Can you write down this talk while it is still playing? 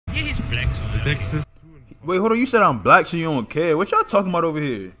black, so The Texas. Wait, hold on. You said I'm black, so you don't care. What y'all talking about over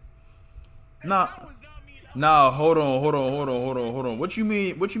here? Nah, hold on. What you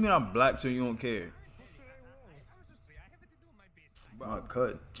mean? What you mean I'm black, so you don't care? My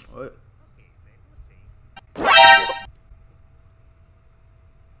cut. What?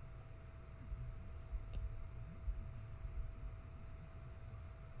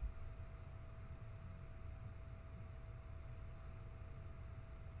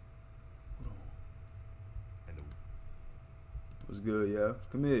 What's good, yeah?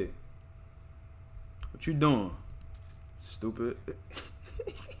 Come here. What you doing? Stupid.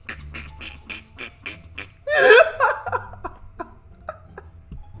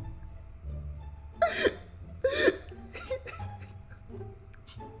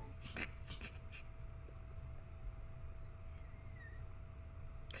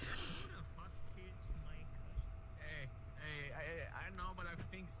 I know, but I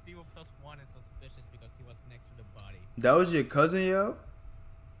think 0 plus 1 is suspicious because he was next to the body. That was your cousin, yo?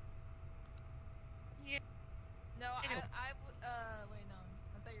 Yeah. No, wait, no. I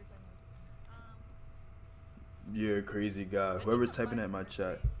thought you were talking about, You're a crazy guy. Whoever's typing that in my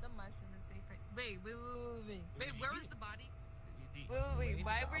chat. the mushroom is safe. Wait, where was the body? Wait,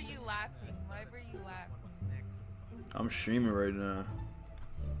 why were you laughing? I'm streaming right now.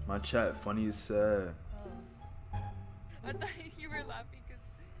 My chat funny as sad. Oh. I thought you were laughing because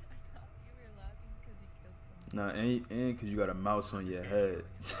you killed someone. Nah, and cause you got a mouse on your head.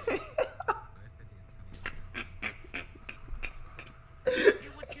 Hey,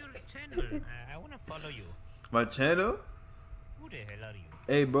 what's your channel? I wanna follow you. My channel? Who the hell are you?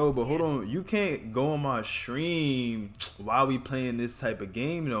 Hey, bro, but hold on. You can't go on my stream while we playing this type of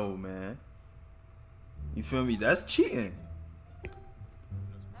game, though, man. You feel me? That's cheating. I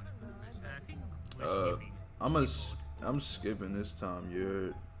think we're skipping. I'm skipping this time.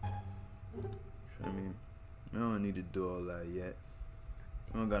 You're. Feel me? We don't need to do all that yet.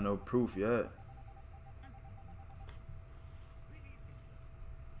 We don't got no proof yet.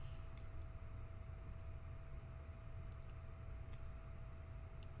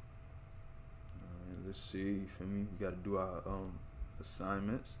 Let's see, you feel me? We gotta do our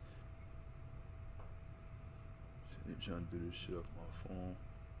assignments. Shit, trying to do this shit off my phone.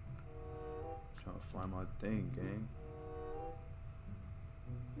 Trying to find my thing, gang.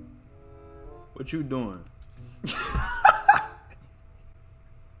 What you doing?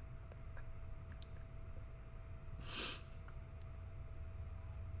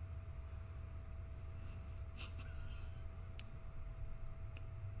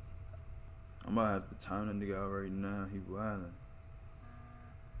 I'm about to have to time that nigga out right now. He wildin'.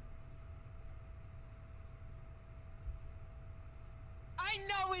 I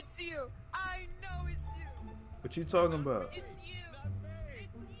know it's you. What you talking about? It's you.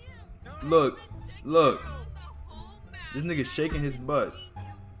 Look. This nigga shaking his butt.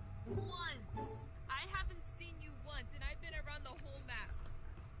 I haven't seen you once, and I've been around the whole map.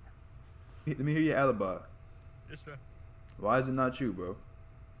 Let me hear your alibi. Yes, sir. Why is it not you, bro?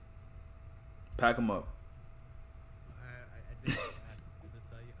 Pack him up. I just saw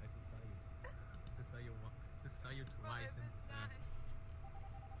you. I just saw you twice.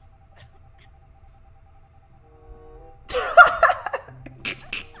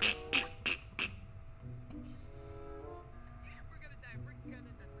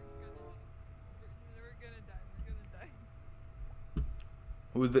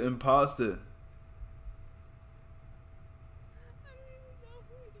 Who's the imposter? I don't even know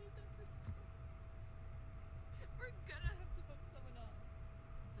who it is at this point. We're gonna have to vote someone else.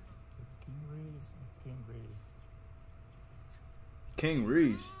 It's King Reese. King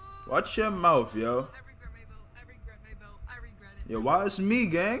Reese. Watch your mouth, yo. I regret my vote. I regret it. Yo, why it's me,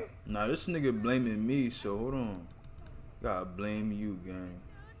 gang? Nah, this nigga blaming me, so hold on. Gotta blame you, gang.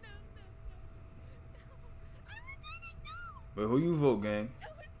 I regret it, no. But who you vote, gang?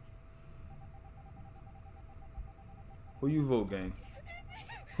 Who you vote, gang?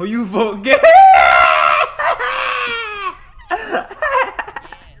 Who you vote, gang?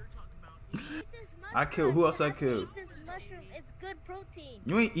 I killed. Who else I killed? This mushroom, it's good protein.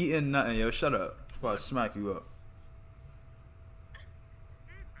 You ain't eating nothing, yo. Shut up before I smack you up.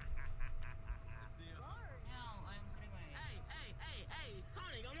 Hey,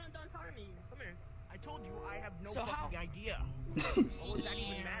 Sonic, I'm not done talking to you. Come here. I told you I have no So fucking idea. What would that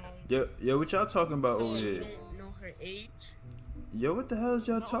even matter? Yo, what y'all talking about So over you here? don't know her age? Yo, what the hell is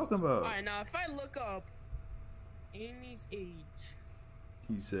y'all talking about? Alright, now if I look up Amy's age,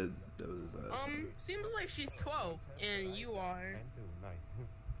 He said that was his last name. seems like she's 12, and you are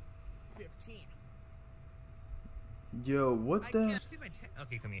 15. Yo, what the?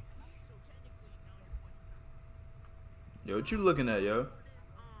 Okay, come here. Yo, what you looking at, yo?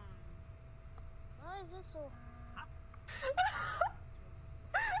 Why is this so?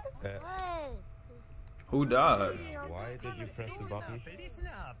 What? Who died? Why did you press the button? Listen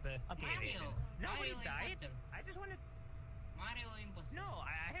up. Okay, listen. Nobody died. I just want to. Mario imposter. No,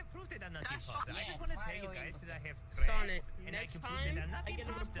 I have proof that I'm not That's imposter. I yeah, just want to tell Mario you guys imposter. that I have trash. Sonic, And next I can prove time that I'm not I get a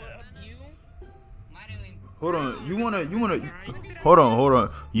imposter. report of you. Mario imposter. Hold on, you wanna hold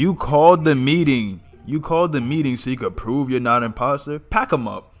on. You called the meeting. You called the meeting so you could prove you're not imposter. Pack him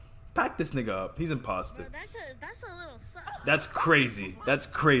up. Pack this nigga up. He's imposter. Bro, that's a little sus. That's crazy. That's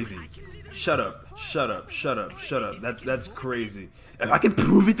crazy. Shut up. Shut up. Shut up. Shut up. That's crazy. If I can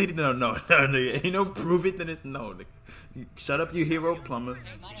prove it, then no. Ain't no prove it, then it's no, nigga. Shut up, you hero plumber.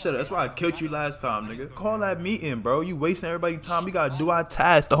 Shut up. That's why I killed you last time, nigga. Call that meeting, bro. You wasting everybody's time. We gotta do our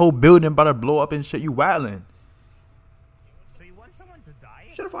task. The whole building about to blow up and shit. You wildin'. So you want someone to die?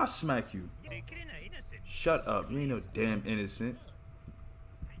 Shut up if I smack you. Take it in an innocent. Shut up. You ain't no damn innocent.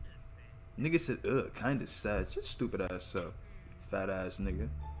 Nigga said, ugh, kinda sad. Just stupid ass up. Fat ass nigga.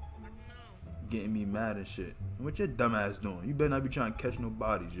 Getting me mad and shit. What your dumb ass doing? You better not be trying to catch no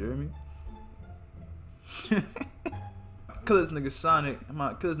bodies, you hear me? Kill this nigga Sonic. Come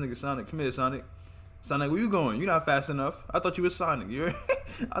on, kill this nigga Sonic. Come here, Sonic. Sonic, where you going? You not fast enough. I thought you was Sonic. You heard?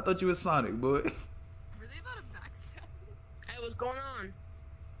 I thought you was Sonic, boy. Were they about to backstab me? Hey, what's going on?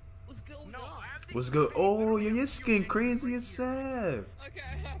 What's going on? What's good? Oh, yeah, your skin crazy as sad. Okay,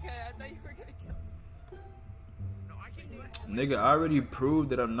 I thought you were gonna kill me. No, I can do it. Nigga, I already proved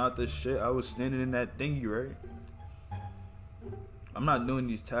that I'm not the shit. I was standing in that thingy, right? I'm not doing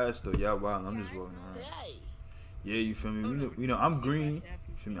these tasks though. Yeah, wow, I'm just walking around. Hey. Yeah, you feel me? You know, I'm green. You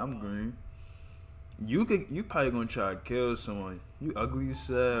feel me? I'm green. You probably gonna try to kill someone. You ugly as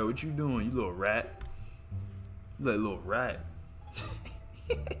hell. What you doing? You little rat. You like a little rat.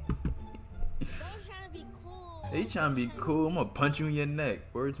 Bro, trying to be cool. They trying to be cool. I'm gonna punch you in your neck.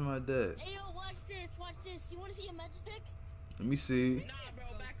 Word to my dad. Hey, yo, watch this. Watch this. You want to see a magic trick? Let me see. Nah,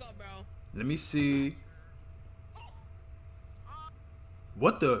 bro, back up, bro. Let me see.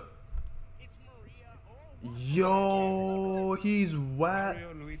 What the? It's Maria. Oh, Yo, he's whack.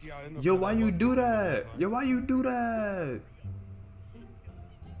 Mario, Luigi are in the Yo, why you hospital do all the that? time. Yo, why you do that?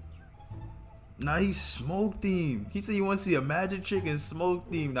 Nah, he smoked him. He said you want to see a magic trick and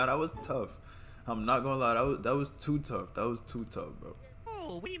smoked him. Nah, that was tough. I'm not gonna lie, that was too tough. That was too tough, bro.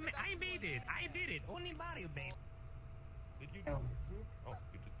 oh, I made it. I did it. Only Mario made. Did you do? Oh,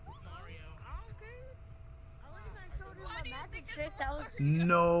 you did. Mario. At least I showed him a magic trick that was.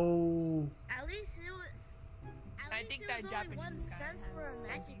 No. At least it was. At I least think it that was Japanese only 1 guy cent has for a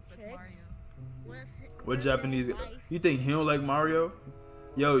magic Beef with trick. Mario. What With Japanese? his wife. You think he don't like Mario?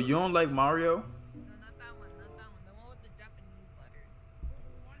 Yo, you don't like Mario? No, not that one. Not that one. The one with the Japanese letters.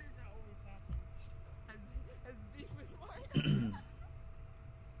 Why does that always happen? Has beef with Mario.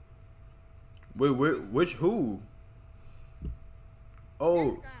 Wait, which who?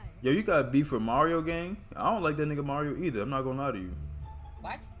 Oh, This guy. yo, you got beef with Mario, gang? I don't like that nigga Mario either. I'm not gonna lie to you.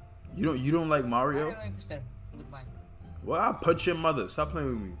 What? You don't like Mario? Mario imposter. Goodbye. Well, I'll punch your mother. Stop playing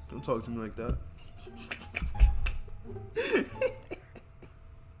with me. Don't talk to me like that.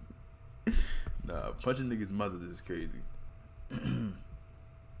 Nah, punching niggas' mothers is crazy. Nigga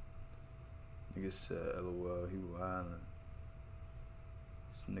said, LOL, he wildin'.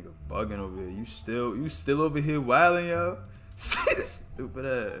 This nigga bugging over here. You still over here wildin', yo? Stupid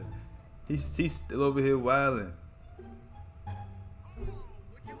ass. He's still over here wildin'. Oh, would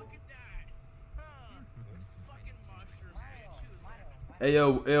you look at that? Huh? Fucking mushroom. Hey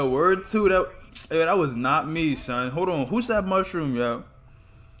yo, word two that was not me, son. Hold on, who's that mushroom, yo? I'm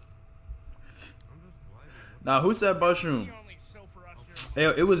just sliding. Nah, who's that mushroom? You only show for us. Hey,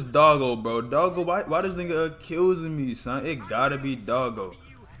 yo, it was Doggo, bro. Doggo, why this nigga accusing me, son? It gotta be Doggo.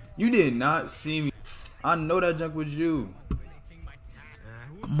 You did not see me. I know that junk was you.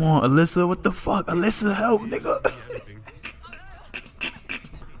 Come on, Alyssa, what the fuck? Alyssa, help, nigga.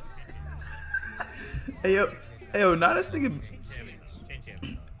 Hey yo, now this nigga.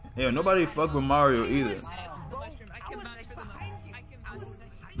 Hey, yo, nobody fuck with Mario either. The mushroom. I can vouch for the mushroom. I can vouch for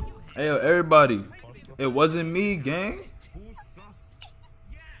the mushroom. Hey yo, everybody, it wasn't me, gang. Who's sus?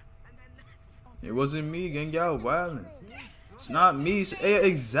 It wasn't me, gang. Y'all wildin'. It's not me. Hey,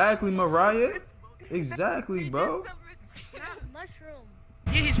 exactly, Mariah. Exactly, bro. Mushroom.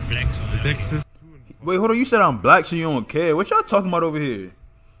 Yeah, he's black. The Texas. Wait, hold on. You said I'm black, so you don't care. What y'all talking about over here?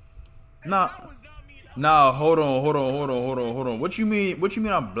 Nah, hold on. What you mean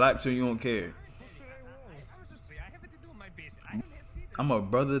I'm black, so you don't care? I'm a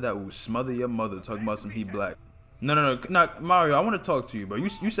brother that will smother your mother talking about some he black. No, not Mario, I want to talk to you, bro. You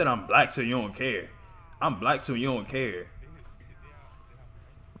said I'm black, so you don't care. I'm black, so you don't care.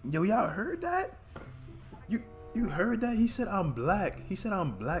 Yo, y'all heard that? You heard that? He said I'm black. He said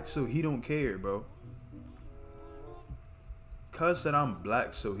I'm black, so he don't care, bro. Cuz said I'm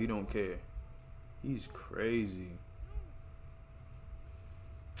black, so he don't care. He's crazy.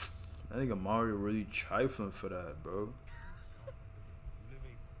 That nigga Mario really trifling for that, bro.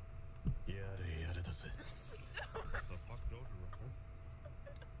 Living. What the fuck, Doja Rat?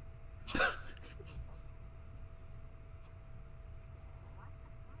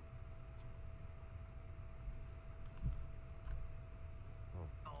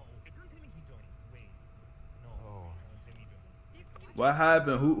 Oh. What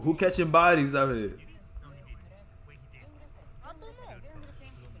happened? Who catching bodies out here? I don't know.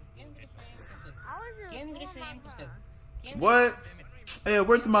 ¿Quién grita impostor? What? Hey,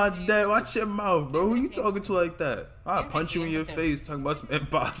 where's my dad? Watch your mouth, bro. Who you talking to like that? I'll punch you in your face talking about some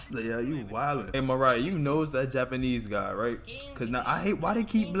imposter. Yeah, you wildin'. Hey, Mariah, you knows that Japanese guy, right? Cause now I hate why they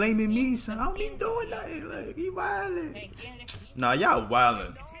keep blaming me, son. I don't be doing nothing. Like, he wildin'. Nah, y'all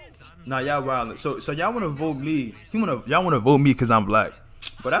wildin'. Nah, y'all wildin'. So y'all wanna vote me? Y'all wanna vote me cause I'm black?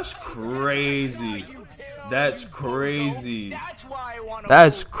 But that's crazy. That's crazy.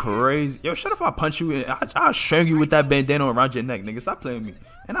 That's crazy. Yo, shut up! I'll punch you. I'll shank you with that bandana around your neck, nigga. Stop playing with me.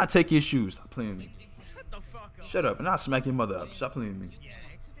 And I'll take your shoes. Stop playing with me. Shut up. And I'll smack your mother up. Stop playing with me.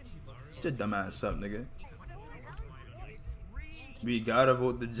 Get your dumb ass up, nigga. We gotta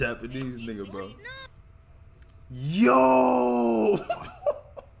vote the Japanese nigga, bro. Yo!